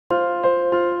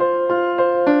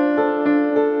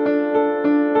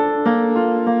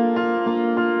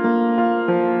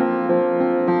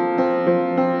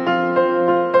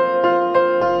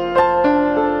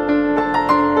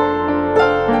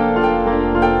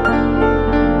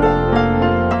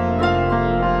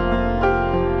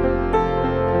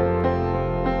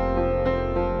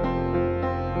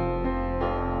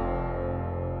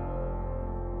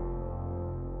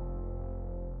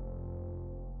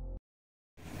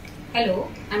Hello,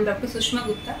 I'm Dr. Sushma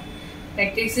Gupta,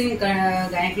 practicing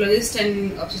gynecologist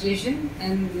and obstetrician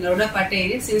in Naroda Patiya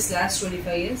area since last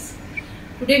 25 years.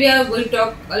 Today we are going to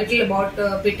talk a little about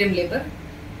preterm labor.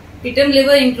 Preterm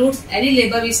labor includes any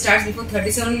labor which starts before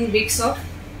 37 weeks of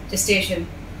gestation.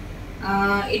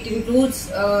 It includes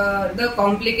the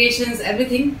complications,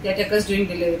 everything that occurs during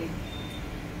delivery.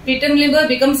 Preterm labor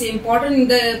becomes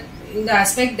important in the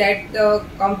aspect that the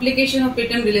complication of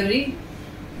preterm delivery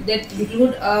that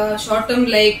include short-term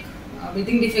like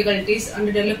breathing difficulties,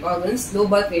 underdeveloped organs, low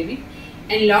birth weight,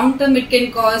 and long-term it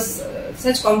can cause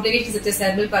such complications such as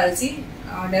cerebral palsy,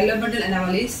 developmental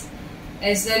anomalies,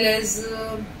 as well as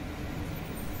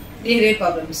behavioral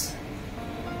problems.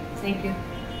 Thank you.